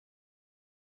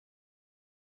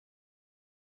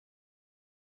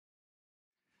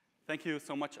Thank you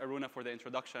so much, Aruna, for the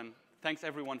introduction. Thanks,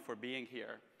 everyone, for being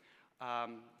here.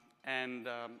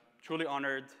 Truly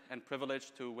honored and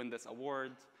privileged to win this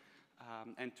award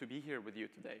and to be here with you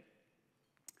today.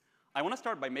 I want to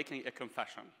start by making a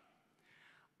confession.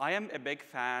 I am a big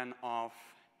fan of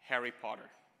Harry Potter,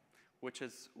 which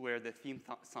is where the theme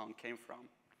song came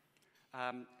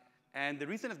from. And the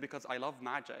reason is because I love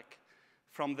magic.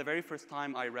 From the very first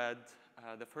time I read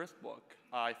the first book,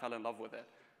 I fell in love with it.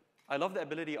 I love the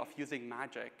ability of using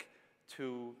magic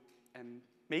to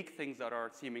make things that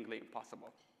are seemingly impossible.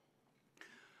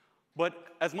 But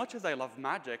as much as I love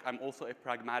magic, I'm also a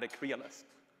pragmatic realist.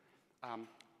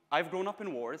 I've grown up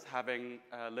in wars, having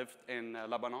lived in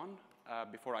Lebanon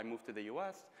before I moved to the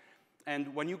US.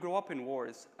 And when you grow up in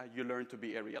wars, you learn to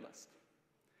be a realist.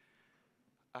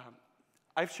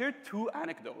 I've shared two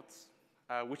anecdotes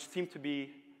which seem to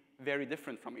be very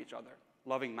different from each other.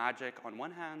 Loving magic on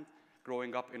one hand,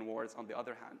 growing up in wars on the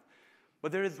other hand.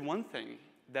 But there is one thing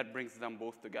that brings them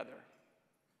both together,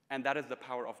 and that is the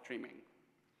power of dreaming.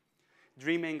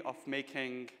 Dreaming of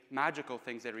making magical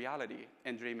things a reality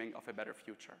and dreaming of a better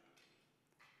future.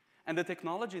 And the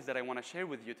technologies that I want to share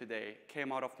with you today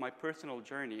came out of my personal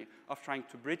journey of trying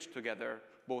to bridge together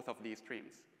both of these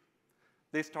dreams.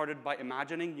 They started by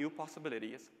imagining new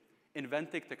possibilities,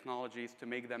 inventing technologies to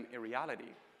make them a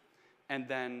reality, and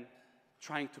then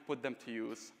trying to put them to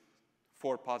use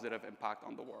for positive impact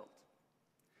on the world.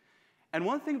 And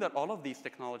one thing that all of these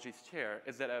technologies share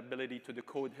is the ability to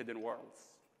decode hidden worlds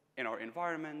in our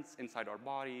environments, inside our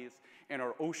bodies, in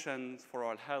our oceans, for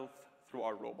our health, through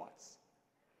our robots.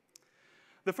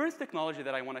 The first technology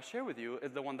that I want to share with you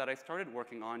is the one that I started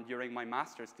working on during my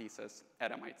master's thesis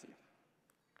at MIT.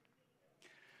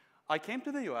 I came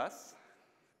to the US.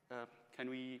 Can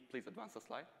we please advance the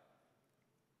slide?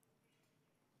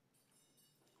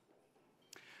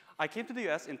 I came to the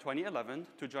US in 2011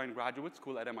 to join graduate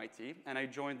school at MIT, and I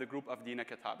joined the group of Dina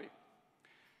Katabi.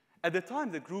 At the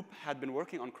time, the group had been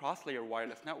working on cross-layer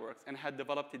wireless networks and had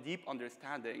developed a deep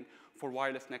understanding for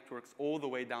wireless networks all the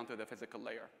way down to the physical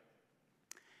layer.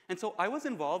 And so I was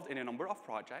involved in a number of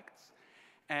projects,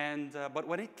 but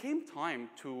when it came time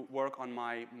to work on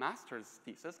my master's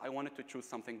thesis, I wanted to choose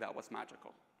something that was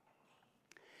magical.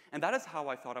 And that is how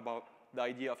I thought about the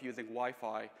idea of using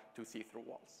Wi-Fi to see through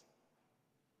walls.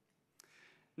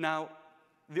 Now,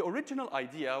 the original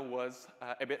idea was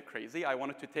a bit crazy. I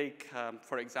wanted to take,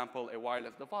 for example, a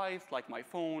wireless device like my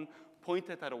phone, point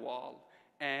it at a wall,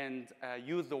 and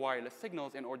use the wireless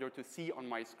signals in order to see on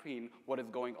my screen what is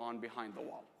going on behind the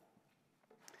wall.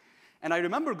 And I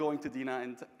remember going to Dina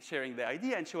and sharing the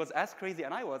idea, and she was as crazy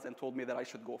as I was and told me that I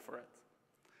should go for it.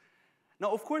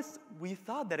 Now, of course, we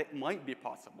thought that it might be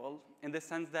possible in the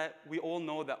sense that we all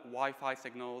know that Wi-Fi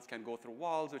signals can go through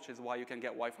walls, which is why you can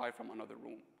get Wi-Fi from another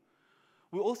room.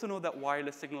 We also know that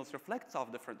wireless signals reflect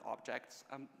off different objects,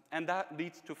 and that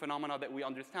leads to phenomena that we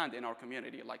understand in our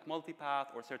community, like multipath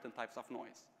or certain types of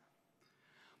noise.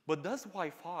 But does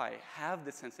Wi-Fi have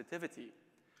the sensitivity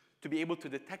to be able to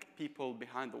detect people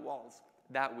behind the walls?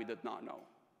 That we did not know.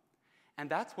 And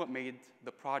that's what made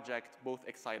the project both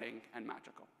exciting and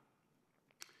magical.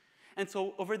 And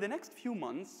so over the next few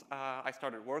months, I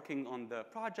started working on the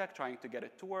project, trying to get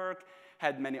it to work,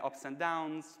 had many ups and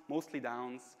downs, mostly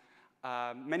downs,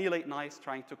 many late nights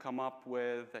trying to come up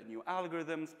with new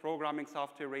algorithms, programming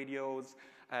software radios,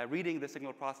 reading the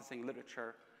signal processing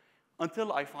literature,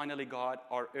 until I finally got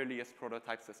our earliest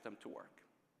prototype system to work.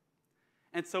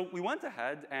 And so we went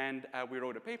ahead and we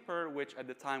wrote a paper, which at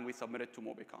the time we submitted to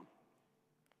MobiCom.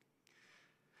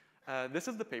 This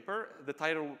is the paper. The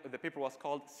title of the paper was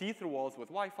called See Through Walls with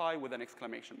Wi-Fi with an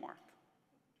exclamation mark.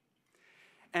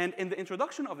 And in the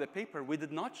introduction of the paper, we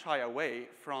did not shy away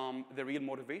from the real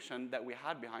motivation that we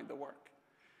had behind the work.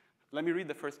 Let me read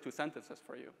the first two sentences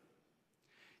for you.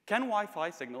 Can Wi-Fi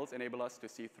signals enable us to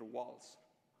see through walls?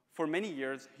 For many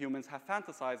years, humans have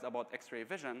fantasized about X-ray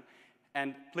vision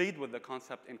and played with the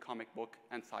concept in comic book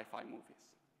and sci-fi movies.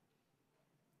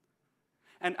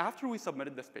 And after we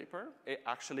submitted this paper, it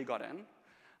actually got in,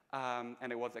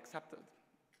 and it was accepted.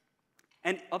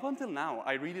 And up until now,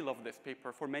 I really love this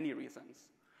paper for many reasons.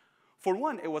 For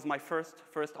one, it was my first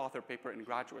author paper in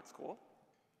graduate school.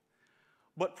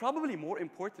 But probably more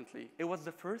importantly, it was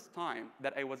the first time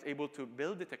that I was able to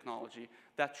build a technology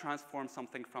that transformed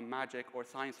something from magic or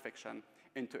science fiction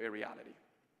into a reality.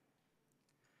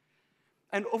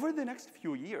 And over the next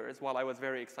few years, while I was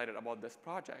very excited about this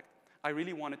project, I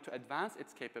really wanted to advance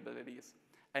its capabilities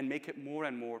and make it more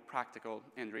and more practical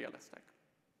and realistic.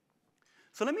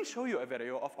 So let me show you a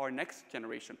video of our next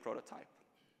generation prototype.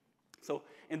 So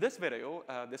in this video,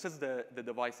 this is the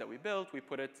device that we built. We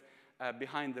put it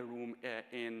behind the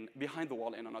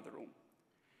wall in another room.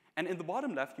 And in the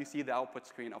bottom left, you see the output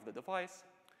screen of the device.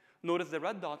 Notice the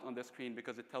red dot on the screen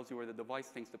because it tells you where the device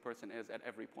thinks the person is at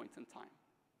every point in time.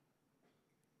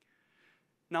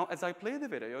 Now, as I play the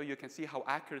video, you can see how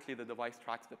accurately the device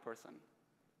tracks the person,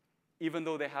 even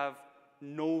though they have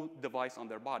no device on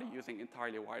their body using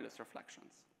entirely wireless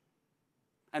reflections.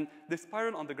 And the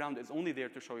spiral on the ground is only there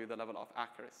to show you the level of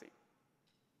accuracy.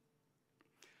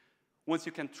 Once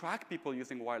you can track people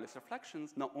using wireless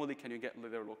reflections, not only can you get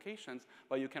their locations,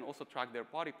 but you can also track their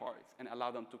body parts and allow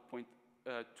them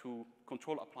to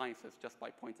control appliances just by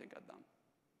pointing at them.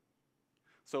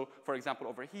 So, for example,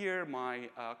 over here, my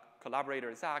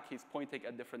collaborator, Zach, he's pointing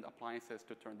at different appliances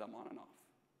to turn them on and off.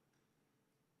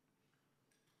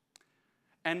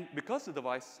 And because the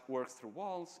device works through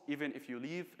walls, even if you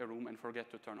leave a room and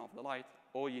forget to turn off the light,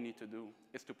 all you need to do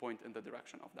is to point in the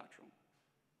direction of that room.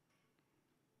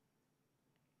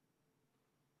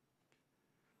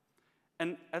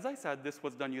 And as I said, this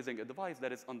was done using a device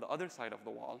that is on the other side of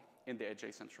the wall in the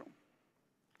adjacent room.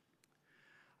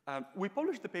 We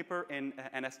published the paper in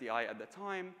NSDI at the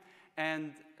time,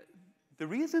 and the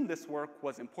reason this work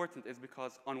was important is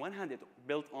because, on one hand, it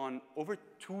built on over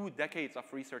 2 decades of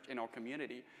research in our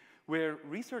community, where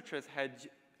researchers had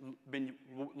been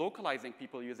localizing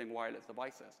people using wireless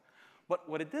devices. But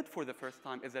what it did for the first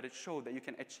time is that it showed that you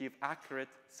can achieve accurate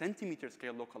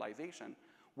centimeter-scale localization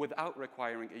without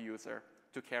requiring a user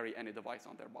to carry any device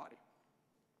on their body.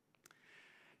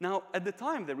 Now, at the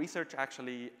time, the research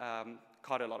actually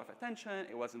caught a lot of attention.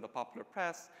 It was in the popular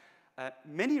press.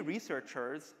 Many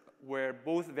researchers were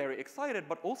both very excited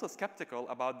but also skeptical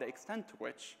about the extent to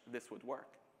which this would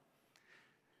work.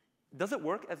 Does it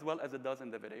work as well as it does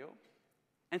in the video?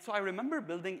 And so I remember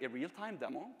building a real-time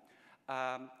demo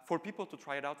for people to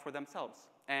try it out for themselves.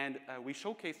 And we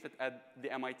showcased it at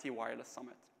the MIT Wireless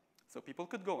Summit. So people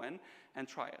could go in and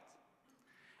try it.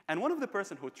 And one of the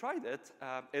person who tried it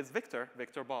is Victor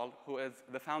Ball, who is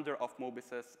the founder of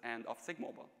MobiSys and of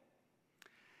SigMobile.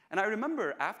 And I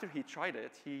remember after he tried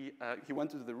it, he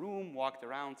went into the room, walked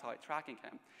around, saw it tracking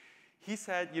him. He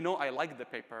said, you know, I like the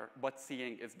paper, but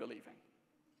seeing is believing.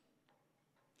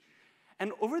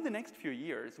 And over the next few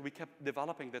years, we kept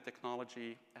developing the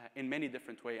technology in many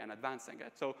different ways and advancing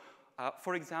it. So,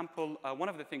 for example, one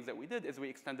of the things that we did is we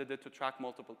extended it to track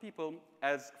multiple people,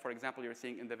 as, for example, you're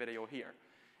seeing in the video here.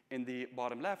 In the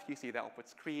bottom left, you see the output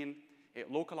screen. It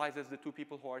localizes the 2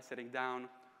 people who are sitting down.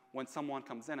 When someone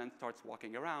comes in and starts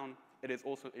walking around, it is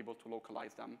also able to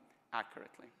localize them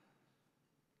accurately.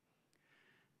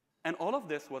 And all of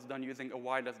this was done using a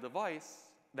wireless device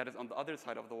that is on the other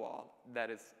side of the wall that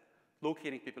is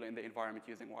locating people in the environment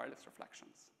using wireless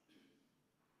reflections.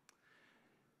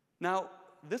 Now,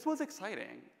 this was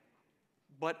exciting,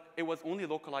 but it was only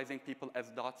localizing people as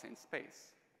dots in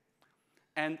space.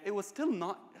 And it was still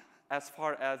not as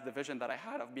far as the vision that I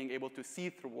had of being able to see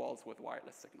through walls with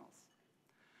wireless signals.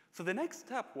 So the next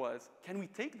step was, can we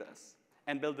take this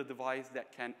and build a device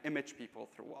that can image people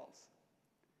through walls?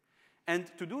 And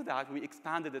to do that, we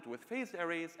expanded it with phased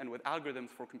arrays and with algorithms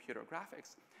for computer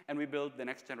graphics. And we built the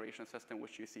next generation system,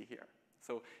 which you see here.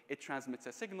 So it transmits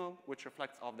a signal, which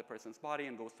reflects off the person's body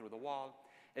and goes through the wall.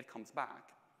 It comes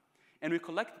back. And we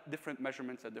collect different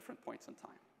measurements at different points in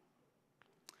time.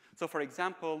 So for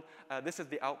example, this is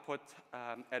the output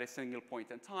at a single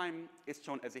point in time. It's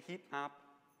shown as a heat map.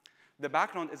 The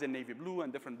background is in navy blue,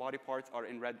 and different body parts are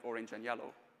in red, orange, and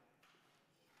yellow.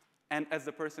 And as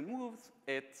the person moves,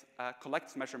 it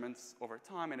collects measurements over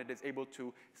time, and it is able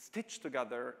to stitch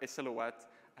together a silhouette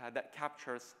that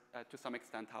captures, to some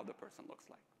extent, how the person looks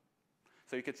like.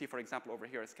 So you can see, for example, over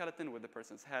here, a skeleton with the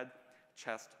person's head,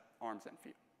 chest, arms, and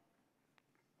feet.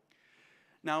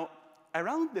 Now,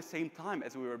 around the same time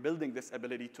as we were building this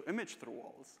ability to image through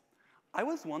walls, I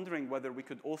was wondering whether we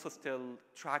could also still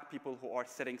track people who are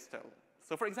sitting still.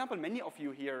 So for example, many of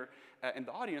you here in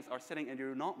the audience are sitting and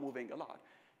you're not moving a lot.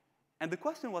 And the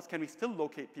question was, can we still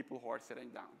locate people who are sitting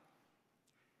down?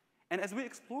 And as we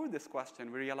explored this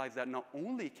question, we realized that not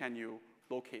only can you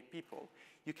locate people,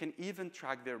 you can even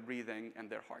track their breathing and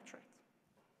their heart rate.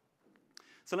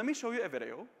 So let me show you a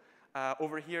video.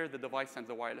 Over here, the device sends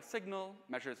a wireless signal,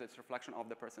 measures its reflection of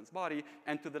the person's body,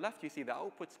 and to the left, you see the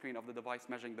output screen of the device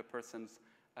measuring the person's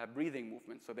breathing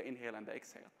movement, so the inhale and the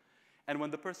exhale. And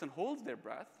when the person holds their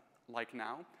breath, like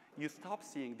now, you stop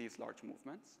seeing these large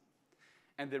movements.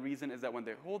 And the reason is that when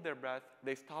they hold their breath,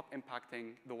 they stop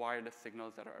impacting the wireless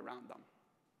signals that are around them.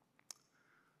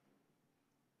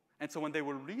 And so when they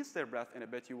will release their breath in a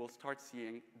bit, you will start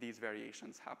seeing these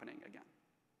variations happening again.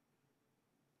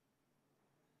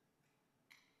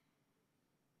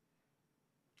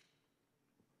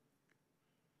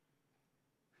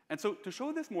 And so to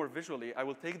show this more visually, I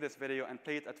will take this video and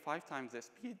play it at 5 times the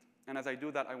speed. And as I do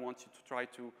that, I want you to try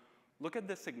to look at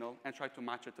this signal and try to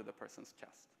match it to the person's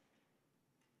chest.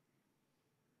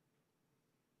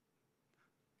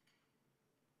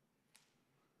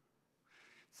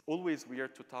 It's always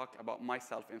weird to talk about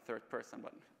myself in third person,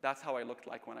 but that's how I looked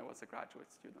like when I was a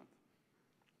graduate student.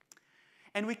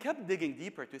 And we kept digging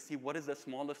deeper to see what is the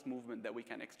smallest movement that we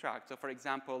can extract. So for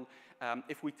example,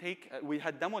 if we take, we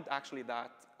had demoed actually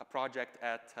that project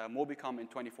at MobiCom in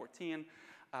 2014,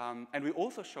 and we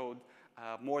also showed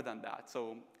more than that.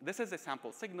 So this is a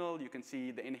sample signal. You can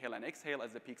see the inhale and exhale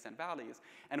as the peaks and valleys.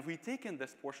 And if we take in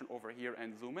this portion over here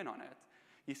and zoom in on it,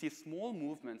 you see small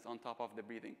movements on top of the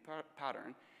breathing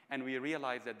pattern, and we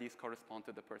realize that these correspond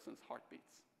to the person's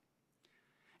heartbeats.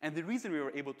 And the reason we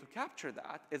were able to capture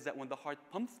that is that when the heart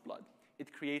pumps blood,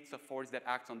 it creates a force that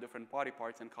acts on different body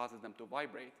parts and causes them to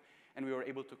vibrate. And we were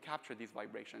able to capture these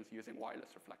vibrations using wireless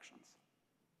reflections.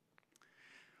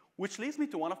 Which leads me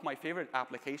to one of my favorite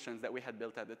applications that we had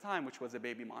built at the time, which was a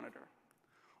baby monitor.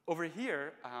 Over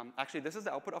here, actually, this is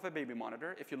the output of a baby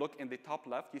monitor. If you look in the top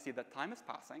left, you see that time is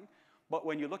passing. But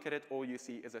when you look at it, all you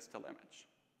see is a still image.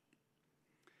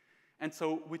 And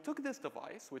so we took this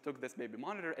device, we took this baby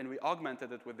monitor, and we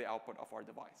augmented it with the output of our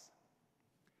device.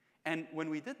 And when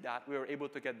we did that, we were able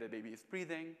to get the baby's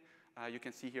breathing. You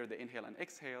can see here the inhale and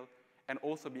exhale, and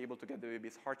also be able to get the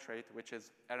baby's heart rate, which is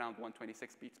around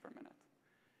 126 beats per minute.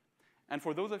 And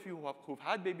for those of you who've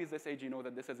had babies this age, you know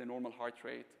that this is a normal heart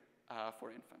rate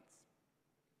for infants.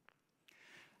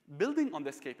 Building on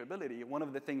this capability, one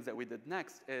of the things that we did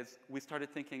next is we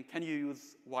started thinking, can you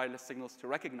use wireless signals to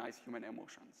recognize human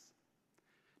emotions?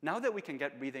 Now that we can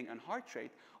get breathing and heart rate,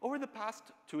 over the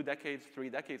past 2 decades, 3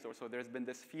 decades or so, there's been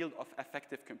this field of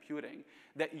affective computing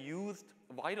that used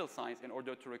vital signs in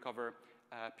order to recover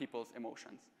people's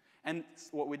emotions. And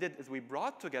what we did is we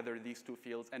brought together these 2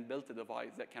 fields and built a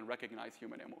device that can recognize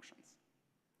human emotions.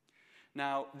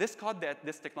 Now, this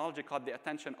technology caught the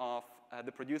attention of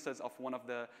the producers of one of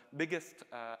the biggest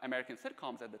American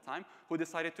sitcoms at the time, who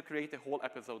decided to create a whole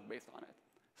episode based on it.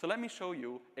 So let me show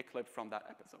you a clip from that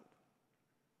episode.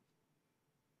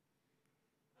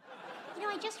 You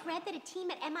know, I just read that a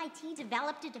team at MIT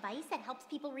developed a device that helps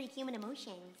people read human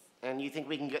emotions. And you think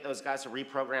we can get those guys to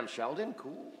reprogram Sheldon?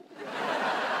 Cool.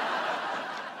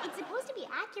 It's supposed to be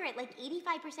accurate like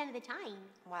 85% of the time.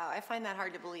 Wow, I find that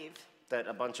hard to believe. That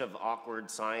a bunch of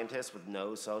awkward scientists with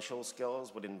no social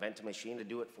skills would invent a machine to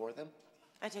do it for them?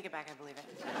 I take it back, I believe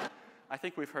it. I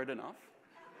think we've heard enough.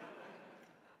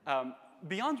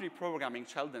 Beyond reprogramming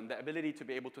Sheldon, the ability to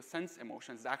be able to sense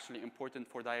emotions is actually important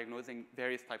for diagnosing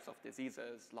various types of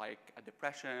diseases, like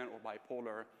depression or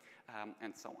bipolar,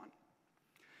 and so on.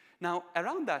 Now,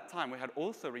 around that time, we had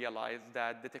also realized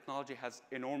that the technology has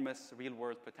enormous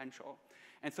real-world potential.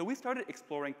 And so we started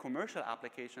exploring commercial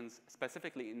applications,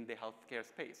 specifically in the healthcare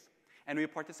space. And we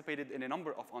participated in a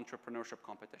number of entrepreneurship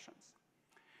competitions.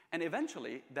 And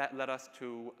eventually, that led us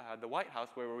to the White House,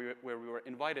 where we were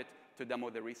invited to demo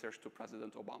the research to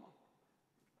President Obama.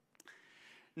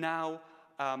 Now,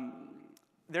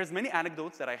 there's many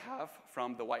anecdotes that I have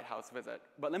from the White House visit,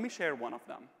 but let me share one of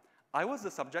them. I was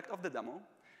the subject of the demo,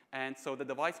 and so the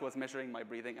device was measuring my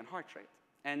breathing and heart rate.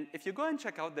 And if you go and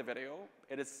check out the video,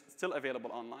 it is still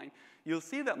available online, you'll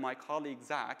see that my colleague,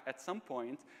 Zach, at some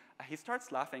point, he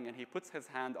starts laughing, and he puts his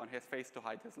hand on his face to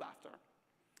hide his laughter.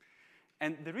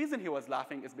 And the reason he was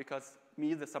laughing is because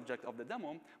me, the subject of the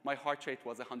demo, my heart rate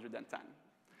was 110,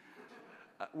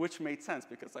 which made sense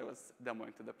because I was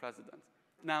demoing to the president.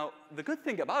 Now, the good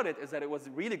thing about it is that it was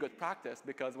really good practice,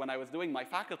 because when I was doing my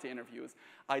faculty interviews,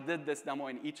 I did this demo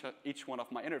in each one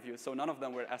of my interviews, so none of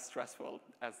them were as stressful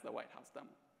as the White House demo.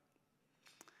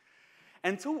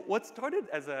 And so what started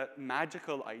as a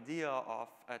magical idea of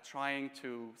trying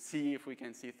to see if we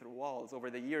can see through walls, over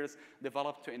the years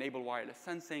developed to enable wireless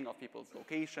sensing of people's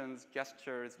locations,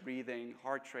 gestures, breathing,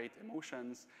 heart rate,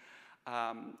 emotions.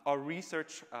 Our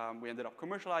research, we ended up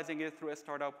commercializing it through a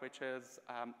startup which is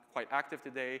quite active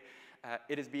today.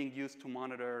 It is being used to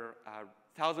monitor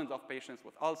thousands of patients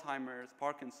with Alzheimer's,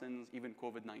 Parkinson's, even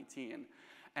COVID-19.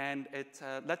 And it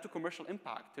led to commercial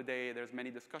impact. Today, there's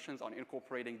many discussions on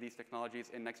incorporating these technologies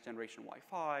in next-generation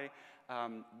Wi-Fi,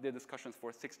 the discussions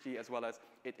for 6G, as well as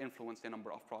it influenced a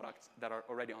number of products that are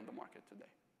already on the market today.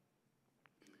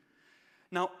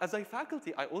 Now, as a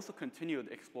faculty, I also continued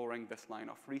exploring this line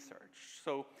of research.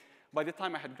 So by the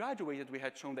time I had graduated, we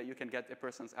had shown that you can get a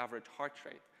person's average heart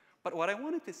rate. But what I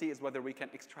wanted to see is whether we can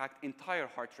extract entire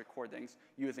heart recordings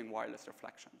using wireless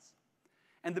reflections.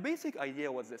 And the basic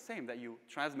idea was the same, that you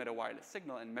transmit a wireless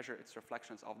signal and measure its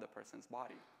reflections of the person's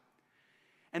body.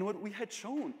 And what we had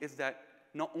shown is that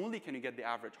not only can you get the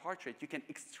average heart rate, you can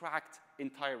extract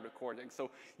entire recordings.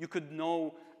 So you could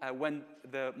know when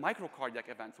the microcardiac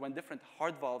events, when different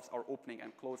heart valves are opening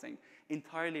and closing,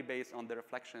 entirely based on the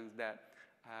reflections that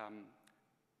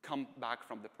come back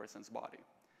from the person's body.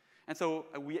 And so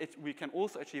we can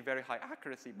also achieve very high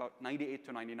accuracy, about 98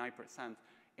 to 99%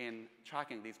 in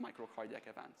tracking these microcardiac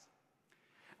events.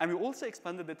 And we also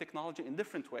expanded the technology in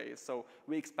different ways. So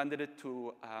we expanded it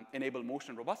to enable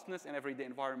motion robustness in everyday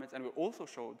environments, and we also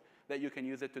showed that you can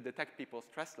use it to detect people's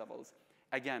stress levels,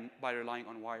 again, by relying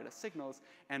on wireless signals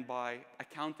and by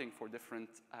accounting for different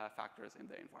factors in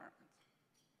the environment.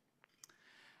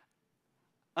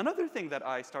 Another thing that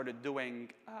I started doing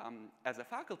as a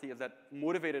faculty is that,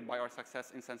 motivated by our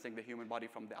success in sensing the human body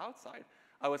from the outside,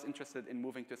 I was interested in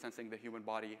moving to sensing the human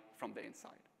body from the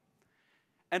inside.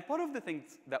 And part of the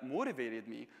things that motivated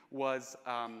me was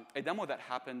a demo that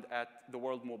happened at the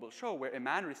World Mobile Show, where a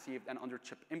man received an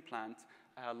under-chip implant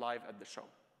live at the show.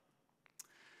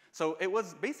 So it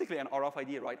was basically an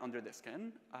RFID right under the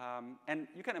skin. And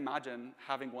you can imagine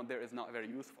having one there is not very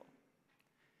useful.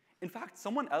 In fact,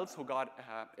 someone else who got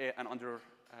an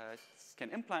under-skin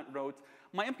implant wrote,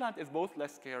 "My implant is both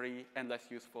less scary and less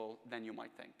useful than you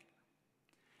might think."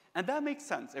 And that makes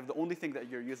sense if the only thing that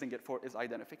you're using it for is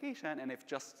identification, and if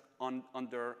just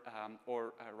under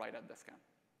or right at the skin.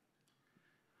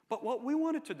 But what we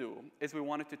wanted to do is we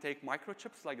wanted to take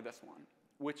microchips like this one,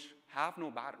 which have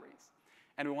no batteries,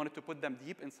 and we wanted to put them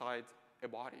deep inside a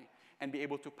body and be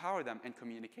able to power them and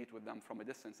communicate with them from a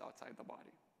distance outside the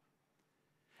body.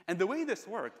 And the way this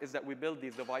worked is that we build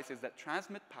these devices that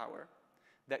transmit power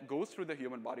that goes through the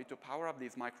human body to power up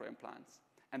these microimplants,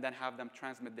 and then have them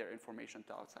transmit their information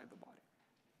to outside the body.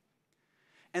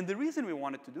 And the reason we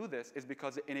wanted to do this is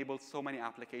because it enables so many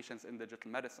applications in digital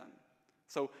medicine.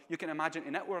 So you can imagine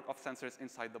a network of sensors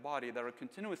inside the body that are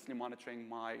continuously monitoring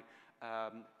my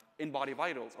in-body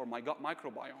vitals or my gut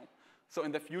microbiome. So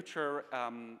in the future,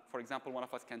 for example, one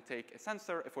of us can take a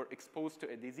sensor. If we're exposed to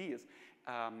a disease,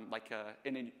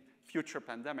 in a future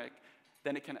pandemic,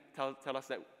 then it can tell us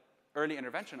that early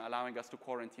intervention, allowing us to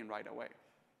quarantine right away.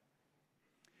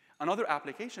 Another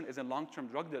application is in long-term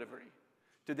drug delivery.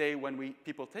 Today, when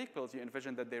people take pills, you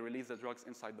envision that they release the drugs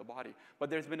inside the body. But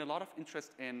there's been a lot of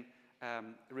interest in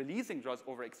releasing drugs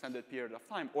over an extended period of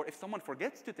time, or if someone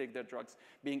forgets to take their drugs,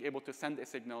 being able to send a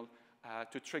signal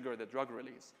to trigger the drug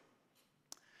release.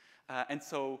 And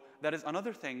so that is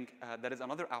another thing, that is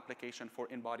another application for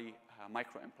in-body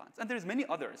microimplants. And there's many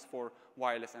others for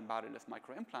wireless and batteryless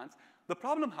microimplants. The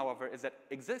problem, however, is that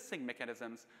existing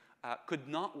mechanisms could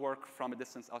not work from a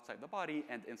distance outside the body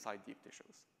and inside deep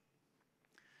tissues.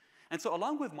 And so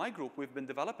along with my group, we've been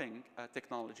developing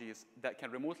technologies that can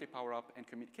remotely power up and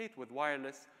communicate with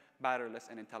wireless, batteryless,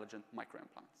 and intelligent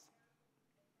microimplants.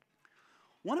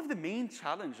 One of the main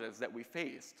challenges that we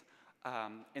faced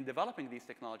in developing these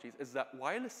technologies is that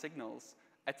wireless signals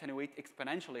attenuate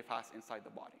exponentially fast inside the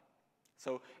body.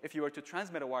 So if you were to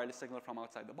transmit a wireless signal from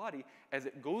outside the body, as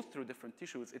it goes through different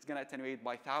tissues, it's going to attenuate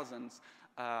by thousands,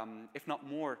 if not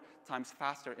more, times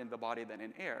faster in the body than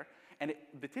in air. And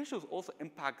the tissues also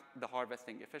impact the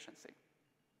harvesting efficiency.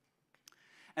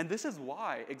 And this is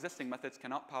why existing methods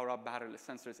cannot power up batteryless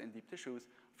sensors in deep tissues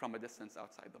from a distance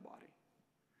outside the body.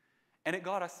 And it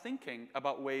got us thinking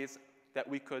about ways that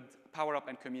we could power up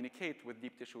and communicate with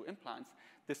deep tissue implants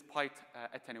despite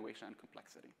attenuation and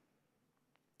complexity.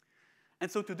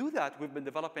 And so to do that, we've been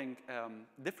developing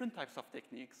different types of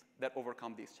techniques that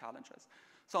overcome these challenges.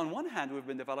 So on one hand, we've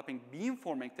been developing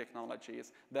beamforming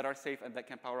technologies that are safe and that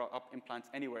can power up implants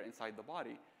anywhere inside the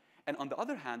body. And on the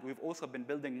other hand, we've also been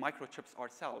building microchips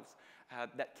ourselves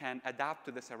that can adapt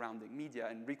to the surrounding media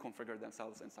and reconfigure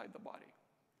themselves inside the body.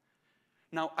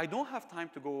 Now, I don't have time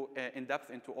to go in depth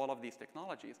into all of these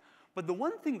technologies, but the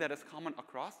one thing that is common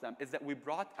across them is that we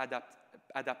brought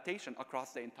adaptation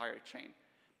across the entire chain.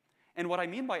 And what I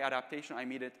mean by adaptation, I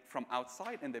mean it from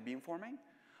outside in the beamforming,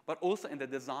 but also in the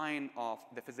design of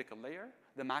the physical layer,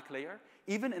 the MAC layer,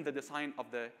 even in the design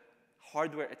of the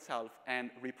hardware itself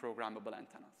and reprogrammable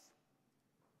antennas.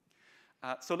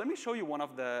 So let me show you one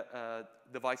of the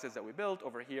devices that we built.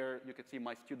 Over here, you can see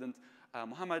my student,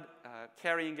 Mohammed,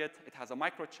 carrying it. It has a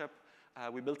microchip.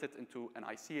 We built it into an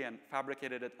IC and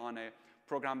fabricated it on a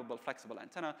programmable, flexible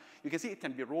antenna. You can see it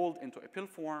can be rolled into a pill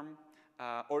form,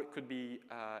 or it could be,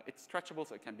 it's stretchable,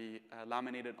 so it can be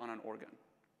laminated on an organ.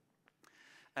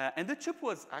 And the chip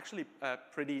was actually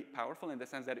pretty powerful in the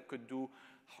sense that it could do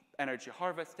energy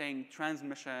harvesting,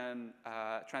 transmission,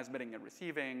 transmitting and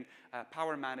receiving,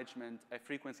 power management,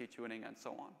 frequency tuning, and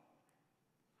so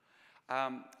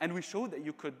on. And we showed that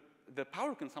you could the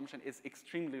power consumption is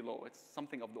extremely low. It's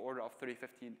something of the order of 30,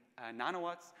 50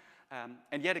 nanowatts.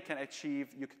 And yet you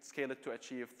could scale it to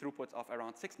achieve throughputs of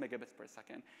around 6 megabits per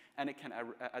second, and it can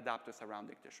adapt to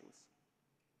surrounding tissues.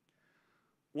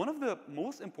 One of the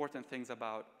most important things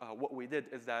about what we did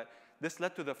is that this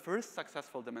led to the first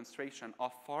successful demonstration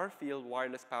of far-field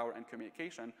wireless power and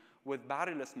communication with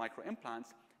batteryless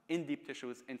microimplants in deep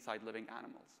tissues inside living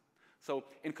animals. So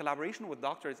in collaboration with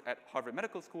doctors at Harvard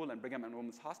Medical School and Brigham and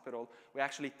Women's Hospital, we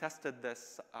actually tested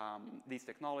these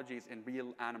technologies in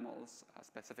real animals,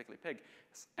 specifically pigs,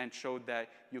 and showed that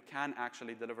you can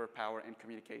actually deliver power and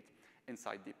communicate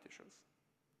inside deep tissues.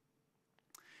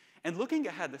 And looking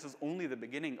ahead, this is only the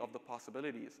beginning of the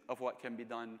possibilities of what can be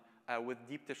done with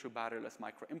deep tissue batteryless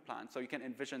microimplants. So you can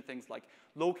envision things like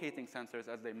locating sensors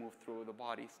as they move through the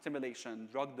body, stimulation,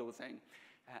 drug dosing,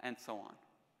 and so on.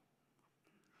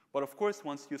 But of course,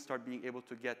 once you start being able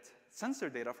to get sensor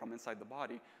data from inside the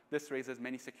body, this raises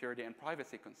many security and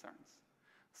privacy concerns.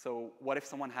 So what if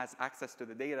someone has access to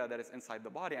the data that is inside the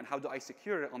body, and how do I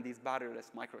secure it on these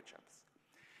batteryless microchips?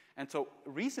 And so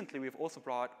recently, we've also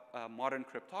brought modern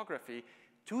cryptography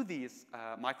to these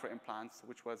microimplants,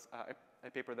 which was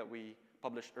a paper that we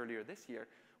published earlier this year,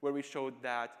 where we showed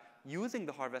that using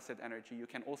the harvested energy, you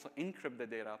can also encrypt the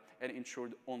data and ensure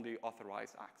only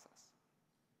authorized access.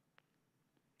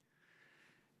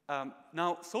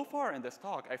 Now, so far in this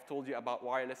talk, I've told you about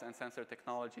wireless and sensor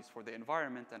technologies for the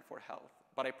environment and for health.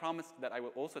 But I promised that I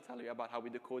will also tell you about how we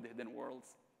decode hidden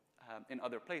worlds in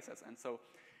other places. And so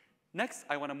next,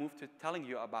 I want to move to telling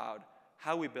you about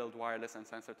how we build wireless and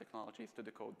sensor technologies to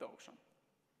decode the ocean.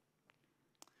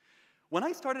 When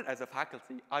I started as a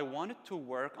faculty, I wanted to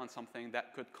work on something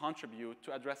that could contribute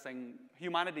to addressing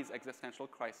humanity's existential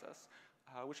crisis,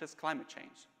 which is climate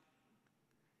change.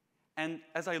 And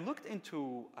as I looked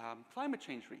into climate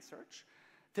change research,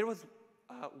 there was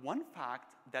one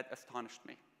fact that astonished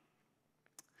me.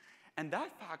 And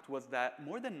that fact was that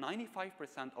more than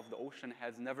 95% of the ocean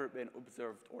has never been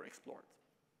observed or explored.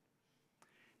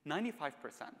 95%.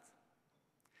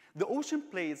 The ocean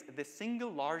plays the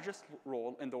single largest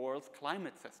role in the world's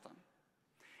climate system.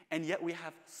 And yet we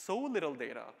have so little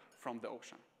data from the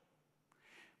ocean.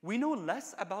 We know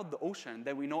less about the ocean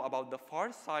than we know about the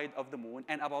far side of the moon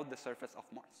and about the surface of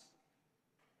Mars.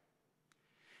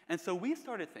 And so we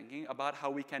started thinking about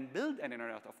how we can build an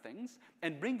Internet of Things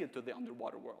and bring it to the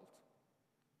underwater world.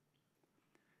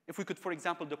 If we could, for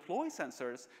example, deploy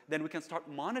sensors, then we can start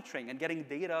monitoring and getting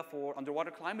data for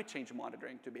underwater climate change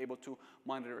monitoring to be able to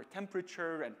monitor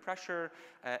temperature and pressure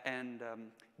and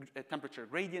temperature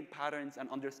gradient patterns and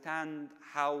understand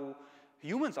how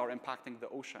humans are impacting the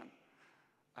ocean.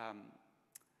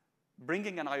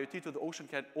 Bringing an IoT to the ocean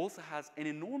can also has an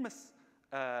enormous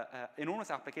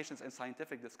applications in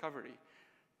scientific discovery.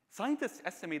 Scientists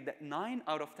estimate that 9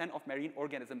 out of 10 of marine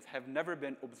organisms have never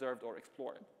been observed or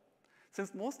explored.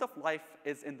 Since most of life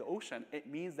is in the ocean, it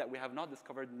means that we have not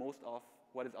discovered most of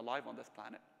what is alive on this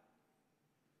planet.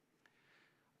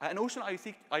 An ocean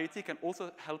IoT can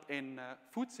also help in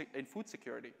food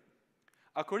security.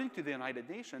 According to the United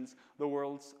Nations, the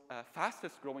world's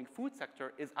fastest growing food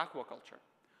sector is aquaculture.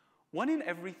 1 in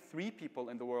every 3 people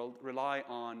in the world rely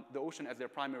on the ocean as their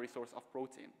primary source of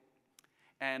protein.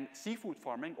 And seafood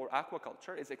farming, or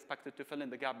aquaculture, is expected to fill in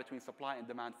the gap between supply and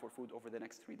demand for food over the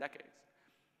next 3 decades.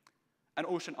 An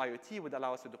ocean IoT would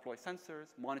allow us to deploy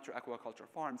sensors, monitor aquaculture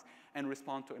farms, and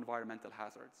respond to environmental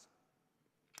hazards.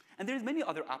 And there's many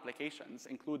other applications,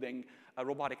 including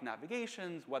robotic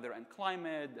navigations, weather and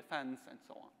climate, defense, and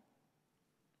so on.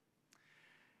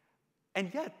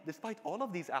 And yet, despite all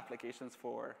of these applications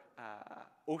for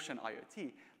ocean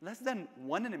IoT, less than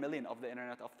 1 in a million of the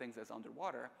Internet of Things is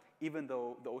underwater, even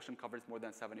though the ocean covers more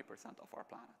than 70% of our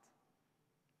planet.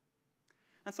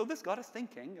 And so this got us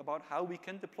thinking about how we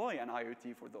can deploy an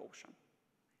IoT for the ocean.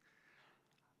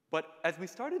 But as we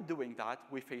started doing that,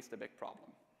 we faced a big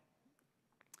problem.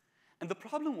 And the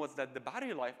problem was that the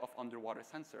battery life of underwater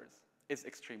sensors is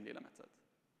extremely limited.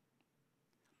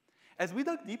 As we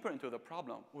dug deeper into the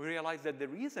problem, we realized that the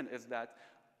reason is that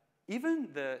even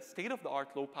the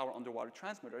state-of-the-art low-power underwater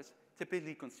transmitters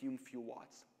typically consume few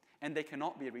watts, and they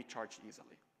cannot be recharged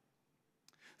easily.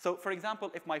 So for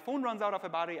example, if my phone runs out of a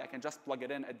battery, I can just plug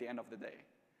it in at the end of the day.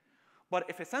 But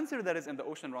if a sensor that is in the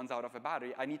ocean runs out of a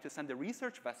battery, I need to send a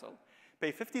research vessel,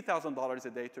 pay $50,000 a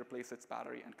day to replace its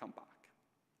battery, and come back.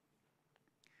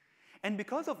 And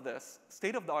because of this,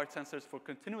 state-of-the-art sensors for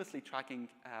continuously tracking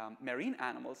marine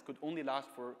animals could only last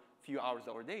for a few hours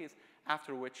or days,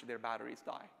 after which their batteries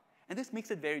die. And this makes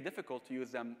it very difficult to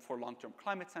use them for long-term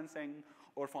climate sensing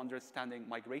or for understanding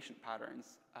migration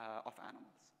patterns of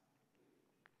animals.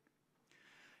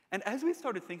 And as we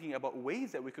started thinking about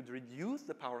ways that we could reduce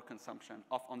the power consumption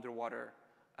of underwater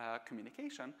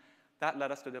communication, that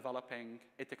led us to developing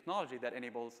a technology that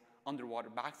enables underwater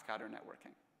backscatter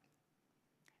networking.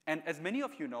 And as many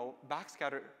of you know,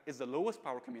 backscatter is the lowest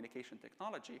power communication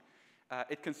technology.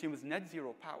 It consumes net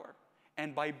zero power.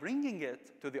 And by bringing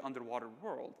it to the underwater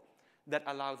world, that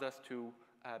allows us to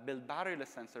build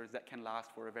batteryless sensors that can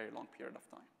last for a very long period of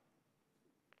time.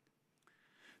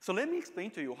 So let me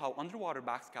explain to you how underwater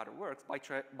backscatter works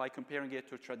by comparing it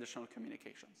to traditional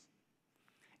communications.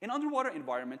 In underwater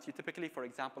environments, you typically, for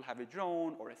example, have a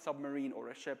drone or a submarine or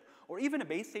a ship or even a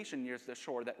base station near the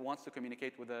shore that wants to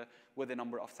communicate with a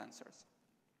number of sensors.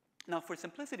 Now, for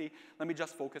simplicity, let me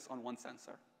just focus on one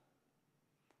sensor.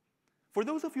 For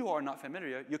those of you who are not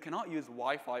familiar, you cannot use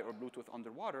Wi-Fi or Bluetooth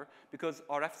underwater because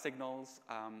RF signals,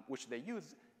 which they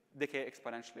use, decay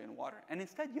exponentially in water. And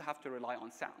instead, you have to rely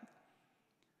on sound.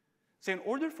 So in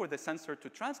order for the sensor to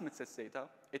transmit this data,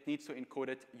 it needs to encode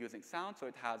it using sound. So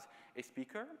it has a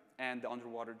speaker, and the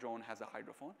underwater drone has a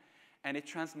hydrophone. And it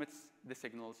transmits the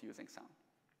signals using sound.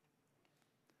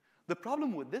 The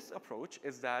problem with this approach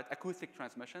is that acoustic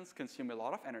transmissions consume a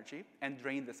lot of energy and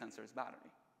drain the sensor's battery.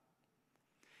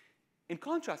 In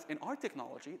contrast, in our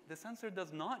technology, the sensor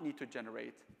does not need to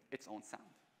generate its own sound.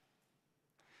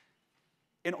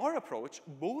 In our approach,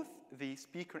 both the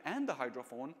speaker and the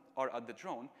hydrophone are at the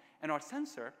drone, and our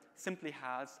sensor simply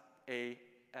has a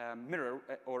mirror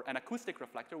or an acoustic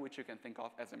reflector, which you can think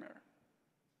of as a mirror.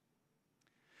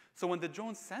 So when the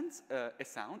drone sends a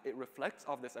sound, it reflects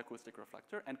off this acoustic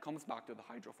reflector and comes back to the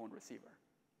hydrophone receiver.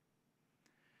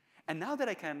 And now that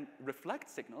I can reflect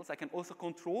signals, I can also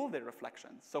control their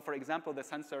reflections. So for example, the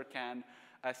sensor can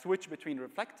switch between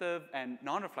reflective and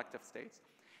non-reflective states.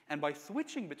 And by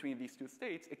switching between these two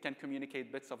states, it can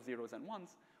communicate bits of zeros and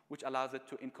ones, which allows it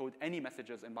to encode any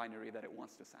messages in binary that it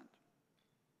wants to send.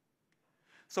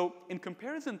 So in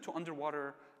comparison to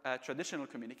underwater traditional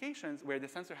communications, where the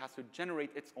sensor has to generate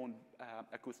its own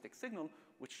acoustic signal,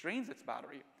 which drains its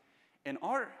battery, in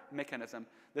our mechanism,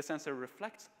 the sensor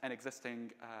reflects an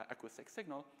existing acoustic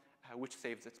signal, which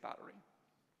saves its battery.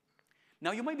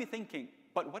 Now, you might be thinking,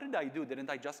 but what did I do? Didn't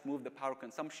I just move the power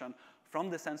consumption from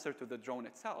the sensor to the drone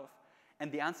itself?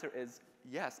 And the answer is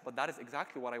yes, but that is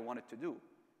exactly what I wanted to do.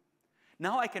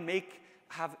 Now I can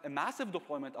have a massive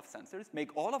deployment of sensors,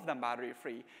 make all of them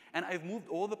battery-free, and I've moved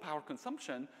all the power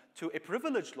consumption to a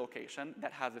privileged location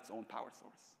that has its own power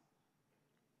source.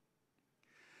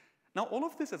 Now, all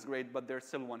of this is great, but there's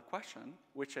still one question,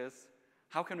 which is,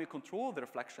 how can we control the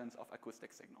reflections of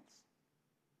acoustic signals?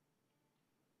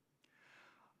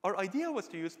 Our idea was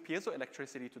to use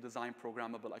piezoelectricity to design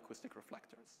programmable acoustic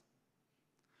reflectors.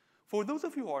 For those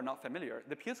of you who are not familiar,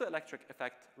 the piezoelectric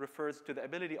effect refers to the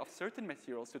ability of certain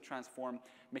materials to transform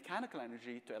mechanical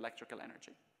energy to electrical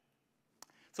energy.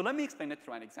 So let me explain it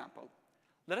through an example.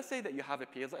 Let us say that you have a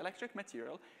piezoelectric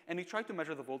material, and you try to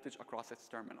measure the voltage across its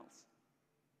terminals.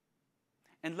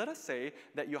 And let us say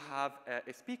that you have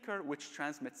a speaker which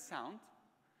transmits sound.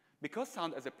 Because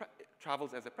sound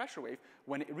travels as a pressure wave,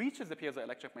 when it reaches the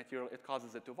piezoelectric material, it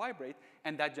causes it to vibrate,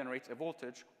 and that generates a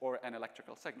voltage or an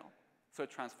electrical signal. So it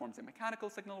transforms a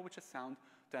mechanical signal, which is sound,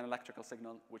 to an electrical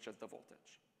signal, which is the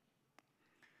voltage.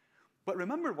 But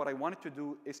remember, what I wanted to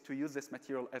do is to use this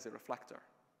material as a reflector.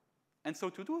 And so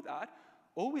to do that,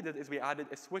 all we did is we added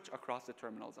a switch across the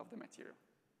terminals of the material.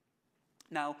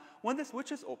 Now, when the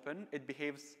switch is open, it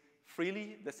behaves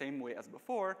freely the same way as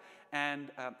before, and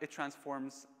it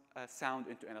transforms sound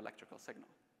into an electrical signal.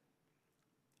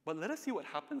 But let us see what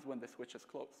happens when the switch is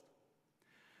closed.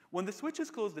 When the switch is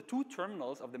closed, the two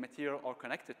terminals of the material are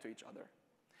connected to each other.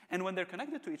 And when they're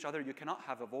connected to each other, you cannot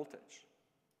have a voltage.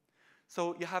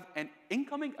 So you have an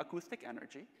incoming acoustic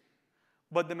energy,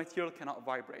 but the material cannot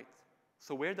vibrate.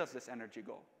 So where does this energy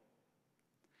go?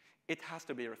 It has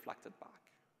to be reflected back.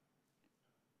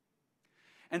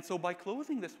 And so by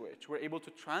closing the switch, we're able to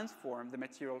transform the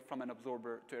material from an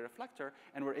absorber to a reflector,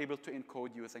 and we're able to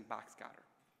encode using backscatter.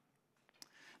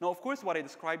 Now, of course, what I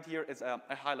described here is a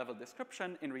high-level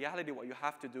description. In reality, what you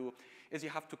have to do is you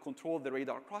have to control the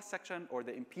radar cross-section or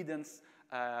the impedance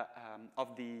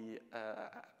of the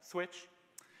switch.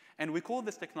 And we call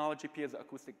this technology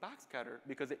piezoacoustic backscatter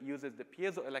because it uses the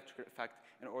piezoelectric effect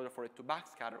in order for it to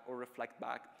backscatter or reflect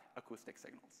back acoustic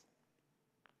signals.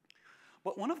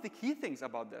 But one of the key things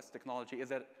about this technology is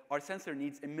that our sensor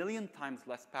needs 1 million times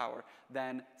less power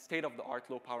than state-of-the-art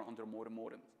low-power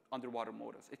underwater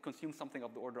motors. It consumes something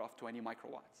of the order of 20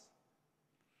 microwatts.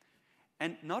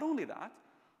 And not only that,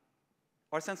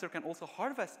 our sensor can also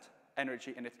harvest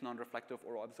energy in its non-reflective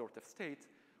or absorptive state,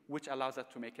 which allows us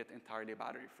to make it entirely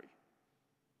battery-free.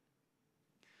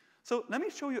 So let me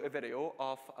show you a video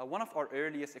of one of our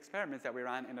earliest experiments that we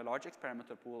ran in a large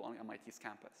experimental pool on MIT's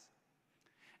campus.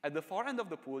 At the far end of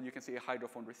the pool, you can see a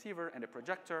hydrophone receiver and a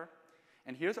projector.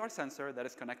 And here's our sensor that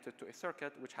is connected to a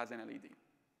circuit which has an LED.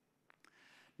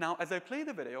 Now, as I play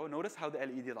the video, notice how the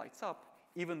LED lights up,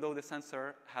 even though the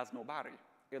sensor has no battery.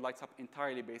 It lights up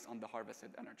entirely based on the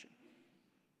harvested energy.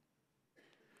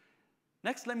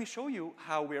 Next, let me show you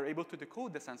how we are able to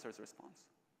decode the sensor's response.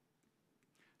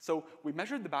 So we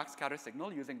measured the backscatter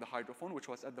signal using the hydrophone, which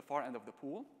was at the far end of the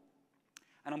pool.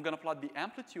 And I'm going to plot the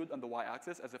amplitude on the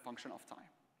y-axis as a function of time.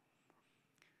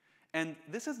 And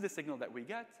this is the signal that we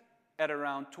get. At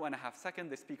around 2.5 seconds,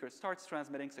 the speaker starts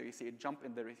transmitting, so you see a jump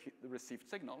in the received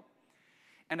signal.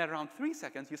 And at around 3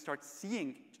 seconds, you start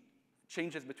seeing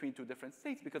changes between two different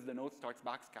states because the node starts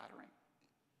backscattering.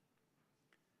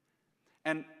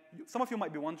 And some of you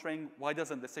might be wondering, why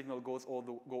doesn't the signal go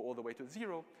all the way to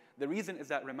 0? The reason is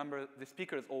that, remember, the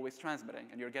speaker is always transmitting,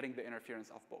 and you're getting the interference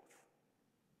of both.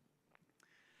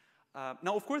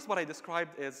 Now, of course, what I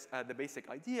described is the basic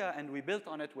idea, and we built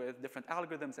on it with different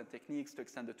algorithms and techniques to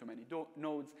extend it to many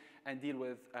nodes and deal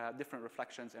with different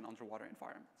reflections in underwater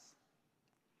environments.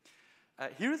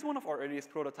 Here is one of our earliest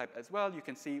prototypes as well. You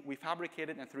can see we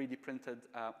fabricated and 3D printed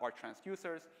our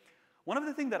transducers. One of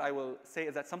the things that I will say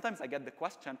is that sometimes I get the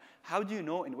question, how do you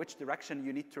know in which direction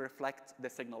you need to reflect the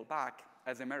signal back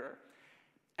as a mirror?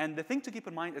 And the thing to keep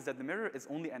in mind is that the mirror is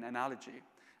only an analogy.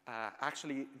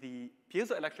 Actually, the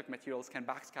piezoelectric materials can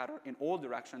backscatter in all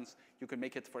directions. You can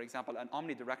make it, for example, an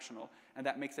omnidirectional, and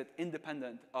that makes it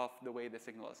independent of the way the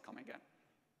signal is coming in.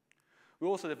 We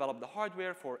also developed the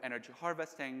hardware for energy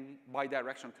harvesting,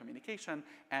 bidirectional communication,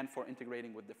 and for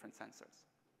integrating with different sensors.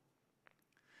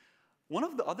 One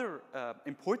of the other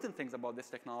important things about this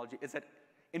technology is that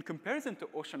in comparison to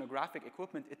oceanographic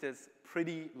equipment, it is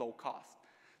pretty low cost.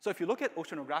 So if you look at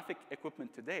oceanographic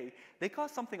equipment today, they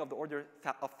cost something of the order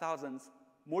of thousands,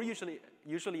 more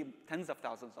usually tens of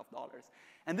thousands of dollars.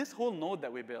 And this whole node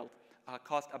that we built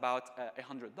cost about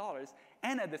 $100,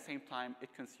 and at the same time, it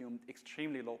consumed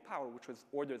extremely low power, which was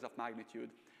orders of magnitude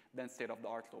than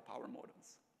state-of-the-art low-power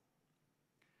modems.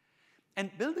 And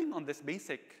building on this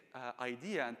basic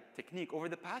idea and technique, over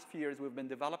the past few years, we've been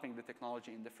developing the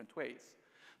technology in different ways.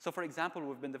 So for example,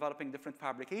 we've been developing different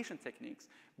fabrication techniques,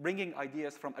 bringing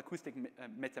ideas from acoustic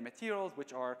metamaterials,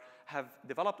 which have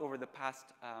developed over the past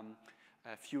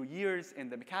few years in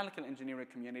the mechanical engineering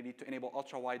community to enable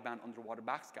ultra-wideband underwater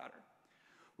backscatter.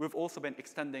 We've also been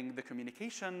extending the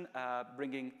communication,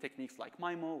 bringing techniques like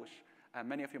MIMO, which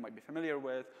many of you might be familiar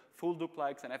with, full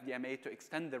duplex, and FDMA to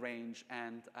extend the range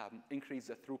and increase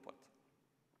the throughput.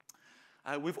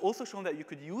 We've also shown that you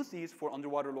could use these for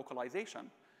underwater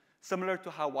localization. Similar to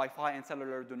how Wi-Fi and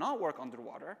cellular do not work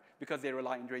underwater because they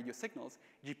rely on radio signals,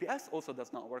 GPS also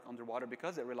does not work underwater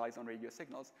because it relies on radio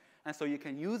signals. And so you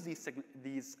can use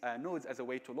these nodes as a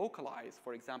way to localize,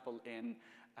 for example,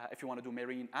 if you want to do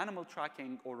marine animal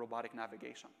tracking or robotic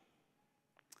navigation.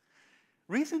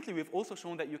 Recently, we've also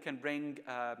shown that you can bring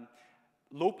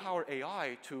low-power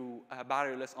AI to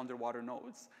batteryless underwater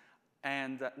nodes.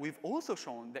 And we've also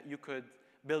shown that you could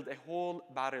build a whole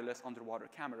batteryless underwater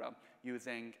camera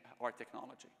using our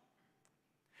technology.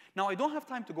 Now, I don't have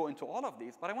time to go into all of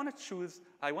these, but I want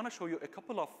to show you a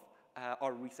couple of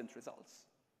our recent results.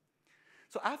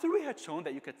 So after we had shown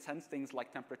that you could sense things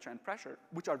like temperature and pressure,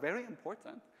 which are very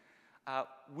important,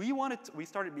 we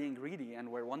started being greedy and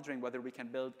we're wondering whether we can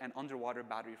build an underwater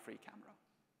battery-free camera.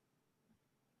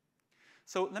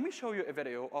 So let me show you a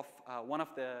video of one of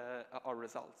our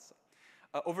results.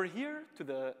 Over here to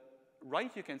the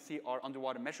right, you can see our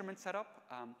underwater measurement setup,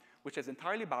 which is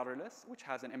entirely batteryless, which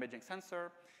has an imaging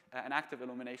sensor, an active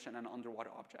illumination, and an underwater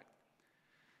object.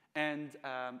 And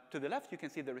to the left, you can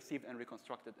see the received and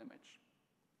reconstructed image.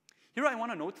 Here, I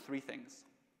want to note three things.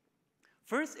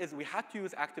 First is we had to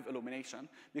use active illumination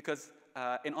because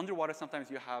in underwater, sometimes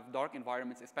you have dark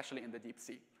environments, especially in the deep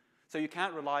sea. So you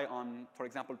can't rely on, for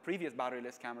example, previous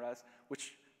batteryless cameras,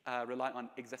 which rely on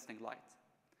existing light.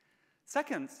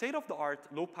 Second, state-of-the-art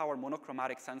low-power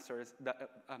monochromatic sensors,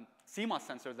 CMOS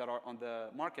sensors that are on the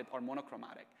market are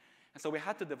monochromatic. And so we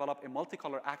had to develop a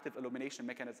multicolor active illumination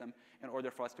mechanism in order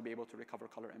for us to be able to recover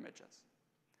color images.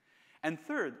 And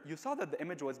third, you saw that the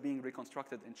image was being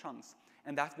reconstructed in chunks.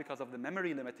 And that's because of the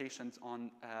memory limitations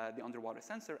on the underwater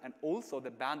sensor and also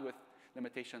the bandwidth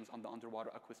limitations on the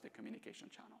underwater acoustic communication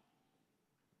channel.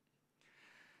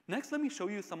 Next, let me show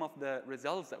you some of the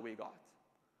results that we got.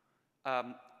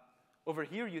 Over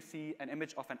here, you see an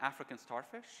image of an African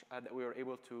starfish that we were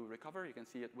able to recover. You can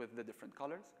see it with the different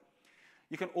colors.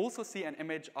 You can also see an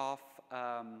image of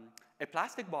a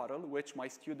plastic bottle, which my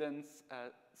students,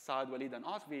 Saad, Walid, and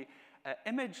Osvi,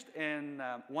 imaged in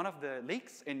one of the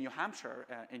lakes in New Hampshire,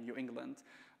 in New England.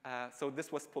 So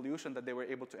this was pollution that they were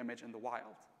able to image in the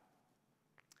wild.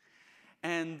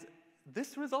 And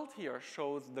this result here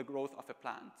shows the growth of a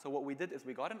plant. So what we did is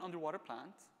we got an underwater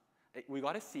plant, we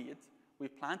got a seed, we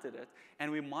planted it,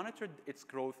 and we monitored its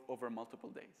growth over multiple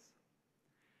days.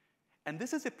 And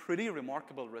this is a pretty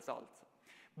remarkable result,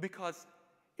 because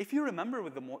if you remember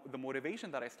with the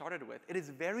motivation that I started with, it is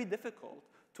very difficult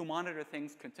to monitor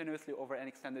things continuously over an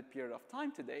extended period of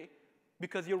time today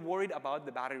because you're worried about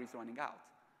the batteries running out.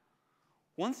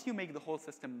 Once you make the whole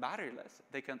system batteryless,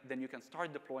 then you can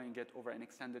start deploying it over an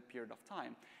extended period of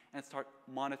time and start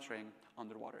monitoring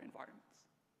underwater environments.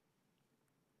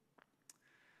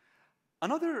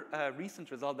 Another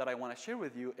recent result that I want to share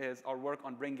with you is our work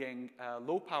on bringing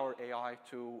low-power AI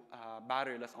to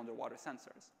batteryless underwater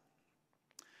sensors.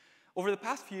 Over the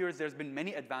past few years, there's been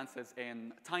many advances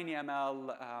in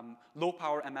TinyML,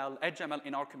 low-power ML, edge ML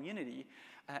in our community,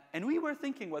 and we were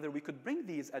thinking whether we could bring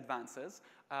these advances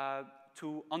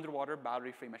to underwater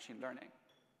battery-free machine learning.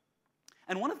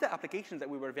 And one of the applications that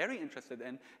we were very interested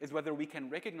in is whether we can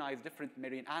recognize different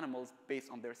marine animals based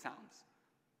on their sounds.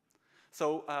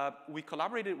 So we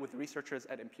collaborated with researchers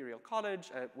at Imperial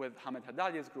College, with Hamid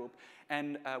Haddadi's group,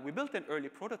 and we built an early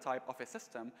prototype of a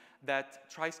system that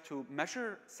tries to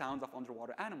measure sounds of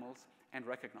underwater animals and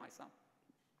recognize them.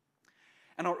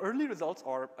 And our early results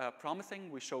are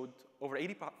promising. We showed over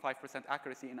 85%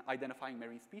 accuracy in identifying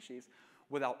marine species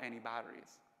without any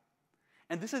batteries.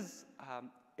 And this is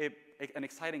an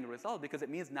exciting result because it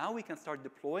means now we can start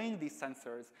deploying these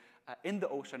sensors in the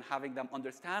ocean, having them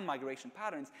understand migration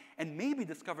patterns, and maybe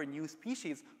discover new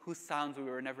species whose sounds we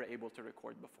were never able to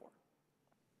record before.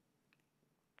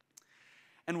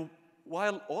 And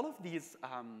while all of these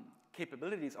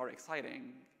capabilities are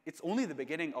exciting, it's only the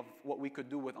beginning of what we could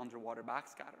do with underwater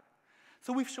backscatter.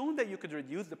 So we've shown that you could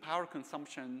reduce the power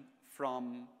consumption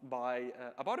by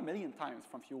about 1 million times,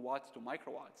 from few watts to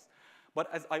microwatts.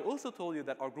 But as I also told you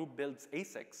that our group builds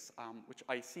ASICs, which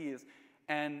ICs,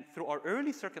 and through our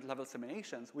early circuit level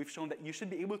simulations, we've shown that you should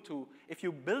be able to, if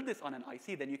you build this on an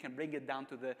IC, then you can bring it down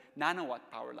to the nanowatt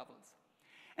power levels.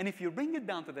 And if you bring it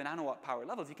down to the nanowatt power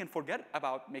levels, you can forget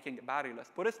about making it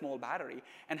batteryless, put a small battery,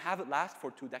 and have it last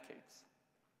for 2 decades.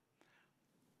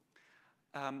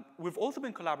 We've also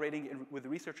been collaborating with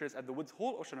researchers at the Woods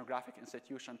Hole Oceanographic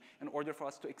Institution in order for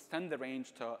us to extend the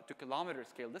range to kilometer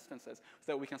scale distances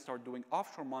so that we can start doing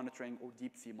offshore monitoring or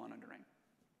deep sea monitoring.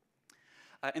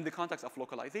 In the context of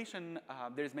localization,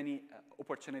 there's many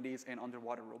opportunities in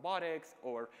underwater robotics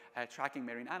or tracking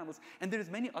marine animals, and there's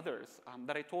many others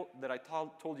that I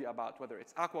told you about, whether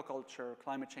it's aquaculture,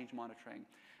 climate change monitoring,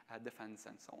 defense,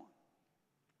 and so on.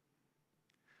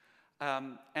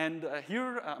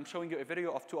 Here I'm showing you a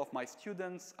video of 2 of my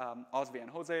students, Osvi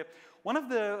and Jose. One of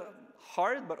the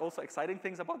hard but also exciting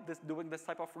things about doing this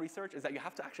type of research is that you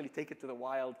have to actually take it to the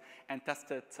wild and test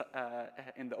it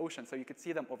in the ocean. So you could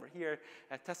see them over here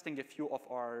testing a few of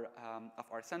our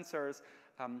sensors.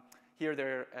 Here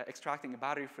they're extracting a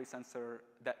battery-free sensor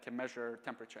that can measure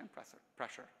temperature and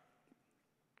pressure.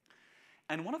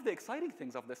 And one of the exciting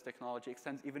things of this technology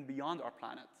extends even beyond our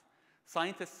planet.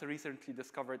 Scientists recently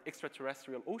discovered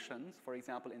extraterrestrial oceans, for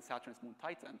example, in Saturn's moon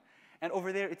Titan. And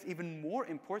over there, it's even more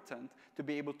important to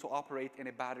be able to operate in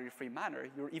a battery-free manner.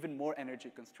 You're even more energy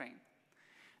constrained.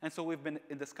 And so we've been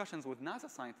in discussions with NASA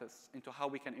scientists into how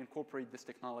we can incorporate this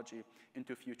technology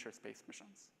into future space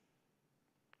missions.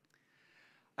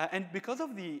 And because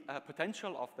of the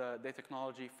potential of the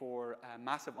technology for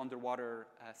massive underwater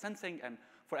sensing and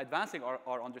for advancing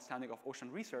our understanding of ocean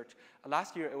research,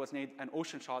 last year it was named an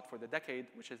Ocean Shot for the Decade,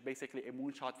 which is basically a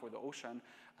moonshot for the ocean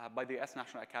by the US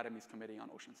National Academy's Committee on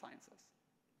Ocean Sciences.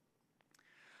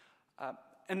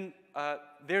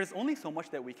 There's only so much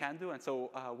that we can do, and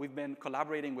so we've been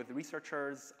collaborating with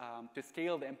researchers to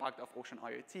scale the impact of ocean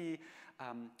IoT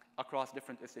across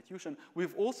different institutions.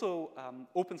 We've also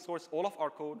open sourced all of our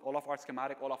code, all of our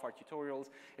schematic, all of our tutorials.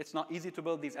 It's not easy to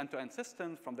build these end-to-end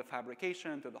systems, from the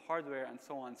fabrication to the hardware and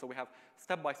so on. So we have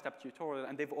step-by-step tutorials,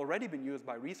 and they've already been used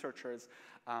by researchers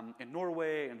in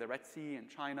Norway, in the Red Sea, in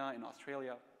China, in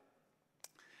Australia.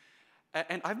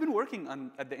 And I've been working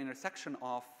at the intersection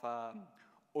of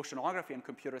oceanography and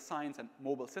computer science and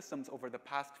mobile systems over the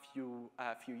past few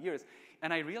years,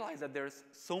 and I realized that there's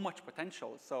so much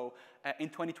potential. So in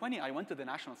 2020, I went to the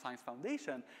National Science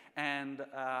Foundation, and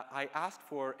I asked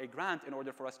for a grant in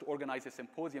order for us to organize a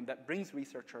symposium that brings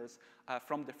researchers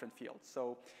from different fields.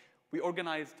 So We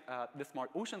organized the Smart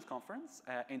Oceans Conference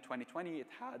in 2020. It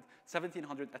had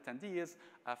 1,700 attendees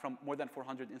from more than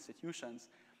 400 institutions.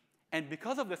 And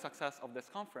because of the success of this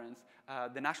conference,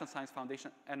 the National Science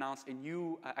Foundation announced a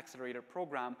new accelerator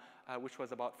program, which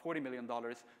was about $40 million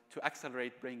to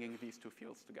accelerate bringing these two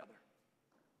fields together.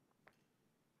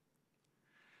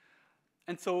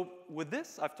 And so with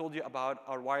this, I've told you about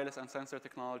our wireless and sensor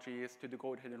technologies to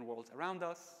decode hidden worlds around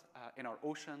us, in our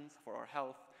oceans, for our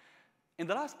health. In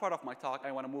the last part of my talk,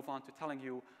 I want to move on to telling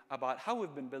you about how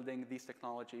we've been building these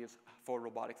technologies for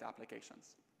robotics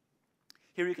applications.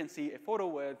 Here you can see a photo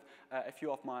with a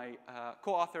few of my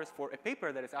co-authors for a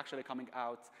paper that is actually coming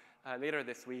out later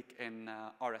this week in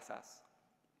RSS.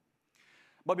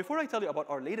 But before I tell you about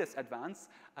our latest advance,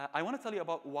 I want to tell you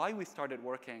about why we started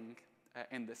working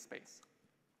in this space.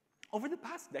 Over the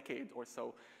past decade or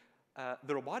so,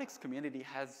 the robotics community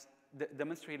has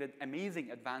demonstrated amazing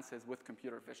advances with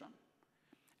computer vision,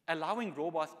 allowing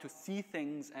robots to see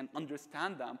things and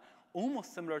understand them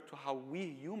almost similar to how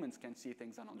we humans can see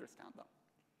things and understand them.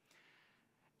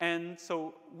 And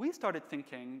so we started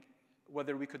thinking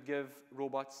whether we could give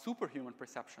robots superhuman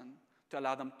perception to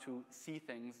allow them to see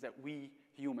things that we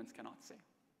humans cannot see.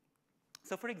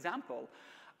 So for example,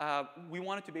 we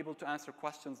wanted to be able to answer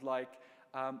questions like,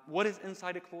 what is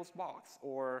inside a closed box?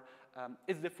 Or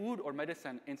is the food or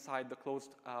medicine inside the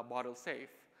closed bottle safe?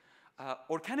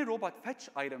 Or can a robot fetch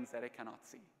items that it cannot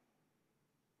see?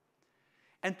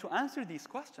 And to answer these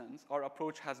questions, our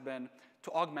approach has been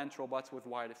to augment robots with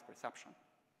wireless perception.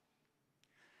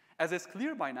 As is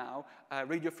clear by now,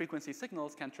 radio frequency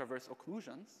signals can traverse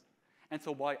occlusions. And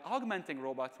so by augmenting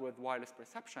robots with wireless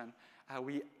perception,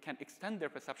 we can extend their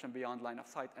perception beyond line of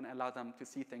sight and allow them to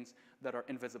see things that are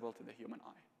invisible to the human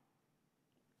eye.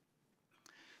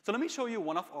 So let me show you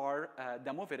one of our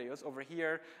demo videos. Over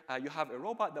here, you have a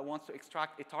robot that wants to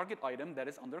extract a target item that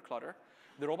is under clutter.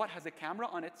 The robot has a camera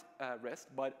on its wrist,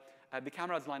 but the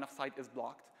camera's line of sight is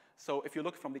blocked. So if you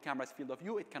look from the camera's field of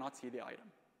view, it cannot see the item.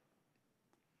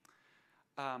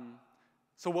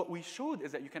 So what we showed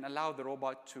is that you can allow the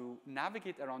robot to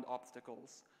navigate around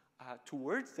obstacles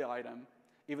towards the item,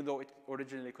 even though it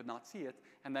originally could not see it,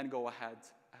 and then go ahead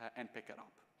and pick it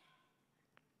up.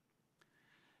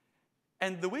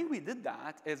 And the way we did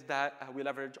that is that we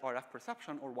leverage RF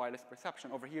perception or wireless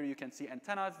perception. Over here, you can see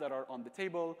antennas that are on the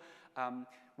table.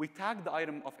 We tag the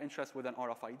item of interest with an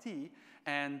RFID,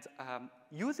 and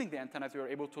using the antennas, we were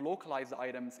able to localize the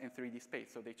items in 3D space.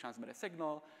 So they transmit a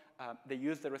signal, they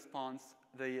use the response.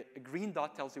 The green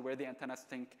dot tells you where the antennas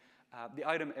think the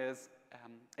item is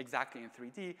exactly in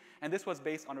 3D. And this was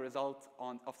based on a result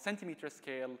of centimeter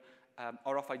scale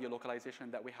RFID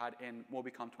localization that we had in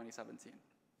MobiCom 2017.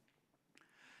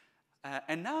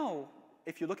 And now,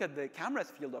 if you look at the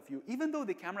camera's field of view, even though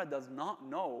the camera does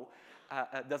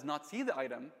not see the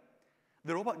item,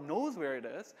 the robot knows where it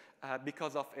is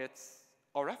because of its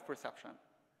RF perception.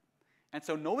 And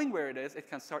so knowing where it is, it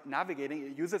can start navigating.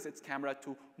 It uses its camera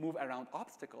to move around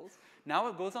obstacles. Now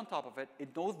it goes on top of it.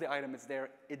 It knows the item is there.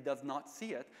 It does not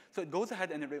see it. So it goes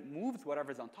ahead and it removes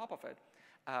whatever's on top of it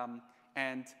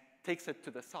and takes it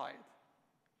to the side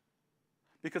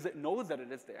because it knows that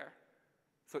it is there.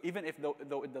 So even if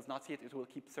though it does not see it, it will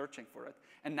keep searching for it.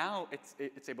 And now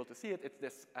it's able to see it. It's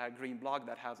this green block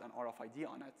that has an RFID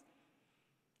on it.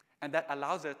 And that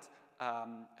allows it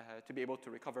to be able to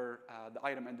recover the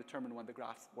item and determine when the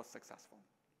grasp was successful.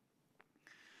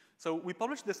 So we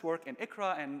published this work in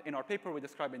ICRA, and in our paper we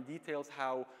describe in details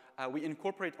how we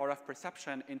incorporate RF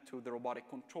perception into the robotic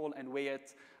control and weigh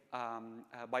it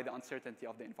by the uncertainty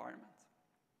of the environment.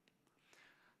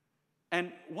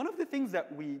 And one of the things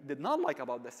that we did not like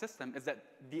about the system is that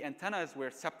the antennas were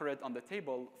separate on the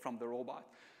table from the robot.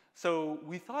 So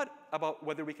we thought about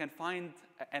whether we can find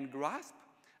and grasp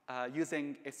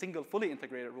using a single fully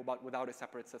integrated robot without a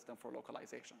separate system for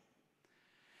localization.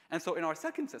 And so in our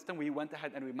second system, we went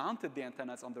ahead and we mounted the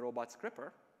antennas on the robot's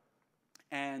gripper.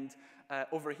 And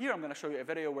over here, I'm going to show you a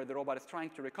video where the robot is trying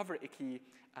to recover a key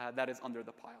that is under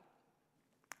the pile.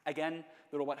 Again,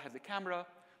 the robot has a camera,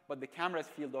 but the camera's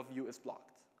field of view is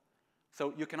blocked.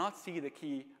 So you cannot see the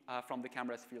key from the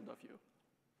camera's field of view.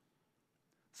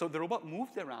 So the robot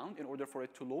moves around in order for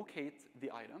it to locate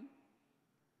the item.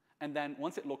 And then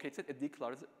once it locates it, it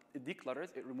declutters,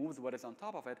 it removes what is on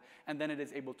top of it, and then it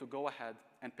is able to go ahead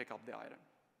and pick up the item.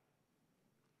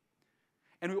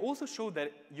 And we also showed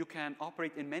that you can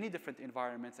operate in many different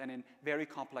environments and in very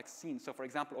complex scenes. So for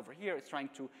example, over here, it's trying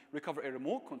to recover a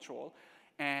remote control,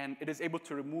 and it is able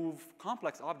to remove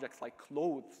complex objects like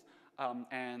clothes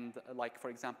and like, for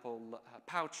example, a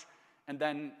pouch. And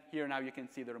then here now you can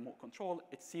see the remote control.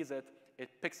 It sees it, it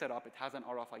picks it up, it has an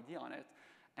RFID on it.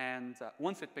 And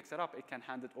once it picks it up, it can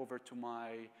hand it over to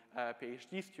my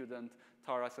PhD student,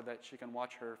 Tara, so that she can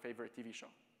watch her favorite TV show.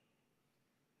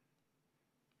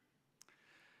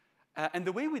 And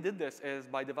the way we did this is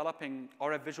by developing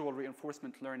RF visual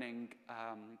reinforcement learning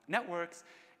networks,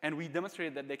 and we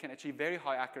demonstrated that they can achieve very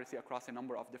high accuracy across a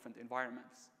number of different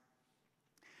environments.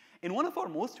 In one of our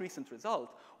most recent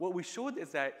results, what we showed is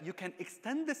that you can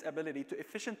extend this ability to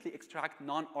efficiently extract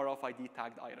non-RFID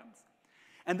tagged items.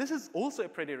 And this is also a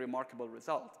pretty remarkable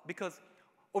result, because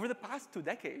over the past 2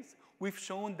 decades, we've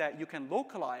shown that you can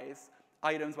localize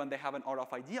items when they have an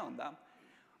RFID on them.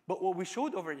 But what we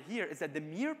showed over here is that the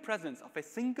mere presence of a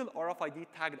single RFID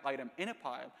tagged item in a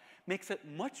pile makes it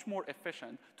much more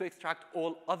efficient to extract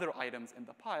all other items in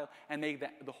the pile and make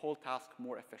the whole task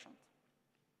more efficient.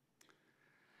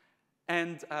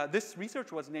 And this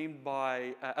research was named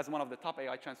as one of the top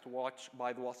AI trends to watch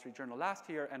by the Wall Street Journal last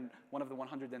year, and one of the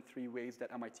 103 ways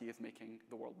that MIT is making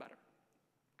the world better.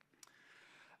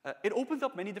 It opens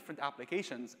up many different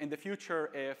applications. In the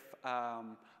future, if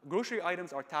grocery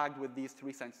items are tagged with these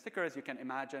 3-cent stickers, you can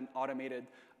imagine automated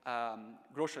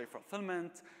grocery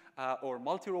fulfillment, or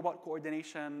multi-robot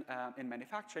coordination in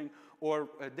manufacturing, or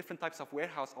different types of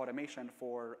warehouse automation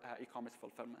for e-commerce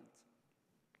fulfillment.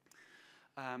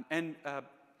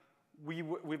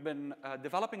 We've been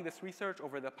developing this research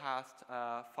over the past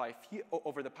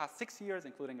 6 years,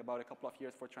 including about a couple of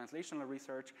years for translational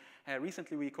research.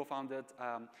 Recently, we co-founded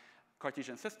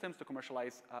Cartesian Systems to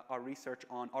commercialize our research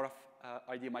on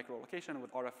RFID microlocation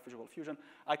with RF Visual Fusion.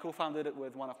 I co-founded it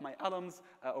with one of my alums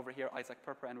over here, Isaac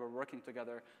Perper, and we're working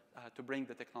together to bring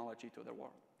the technology to the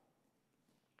world.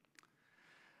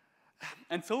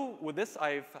 And so with this,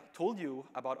 I've told you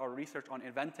about our research on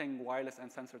inventing wireless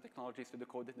and sensor technologies to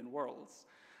decode hidden worlds,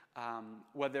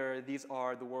 whether these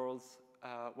are the worlds,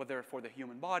 whether for the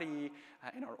human body,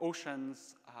 in our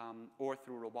oceans, or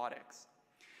through robotics.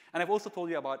 And I've also told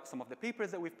you about some of the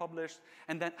papers that we've published,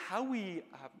 and then how we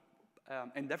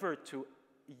endeavor to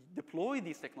deploy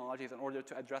these technologies in order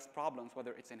to address problems,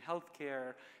 whether it's in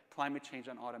healthcare, climate change,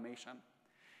 and automation.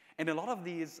 And a lot of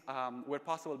these were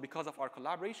possible because of our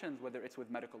collaborations, whether it's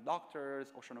with medical doctors,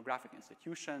 oceanographic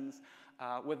institutions,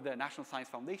 with the National Science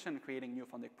Foundation creating new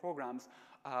funding programs,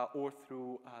 or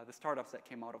through the startups that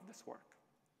came out of this work.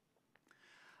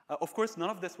 Of course, none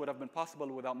of this would have been possible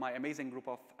without my amazing group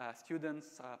of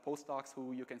students, postdocs,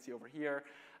 who you can see over here.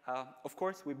 Of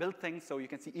course, we build things, so you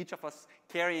can see each of us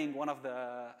carrying one of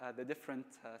the different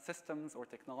systems or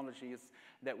technologies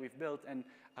that we've built, and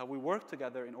we work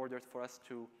together in order for us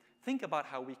to think about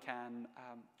how we can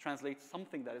translate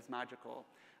something that is magical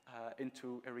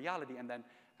into a reality and then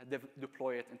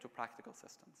deploy it into practical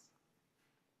systems.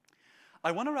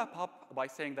 I want to wrap up by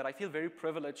saying that I feel very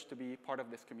privileged to be part of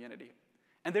this community.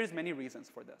 And there's many reasons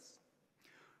for this.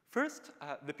 First,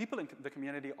 the people in the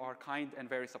community are kind and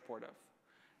very supportive.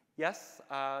 Yes,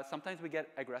 sometimes we get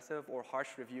aggressive or harsh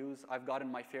reviews. I've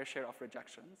gotten my fair share of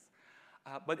rejections.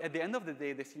 But at the end of the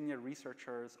day, the senior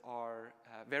researchers are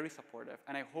very supportive.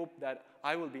 And I hope that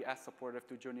I will be as supportive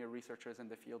to junior researchers in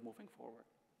the field moving forward.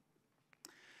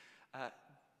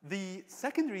 The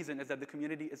second reason is that the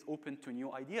community is open to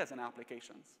new ideas and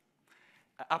applications.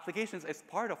 Applications is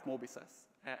part of MobiSys.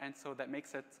 And so that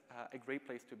makes it a great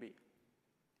place to be.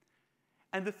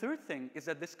 And the third thing is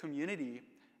that this community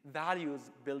values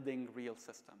building real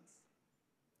systems.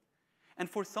 And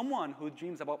for someone who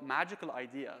dreams about magical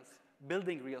ideas,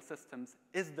 building real systems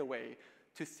is the way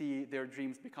to see their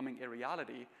dreams becoming a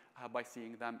reality by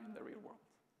seeing them in the real world.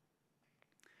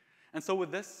 And so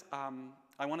with this,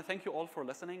 I want to thank you all for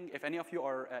listening. If any of you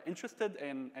are interested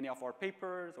in any of our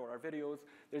papers or our videos,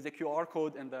 there's a QR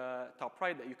code in the top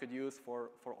right that you could use for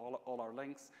all our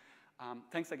links.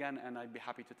 Thanks again, and I'd be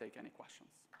happy to take any questions.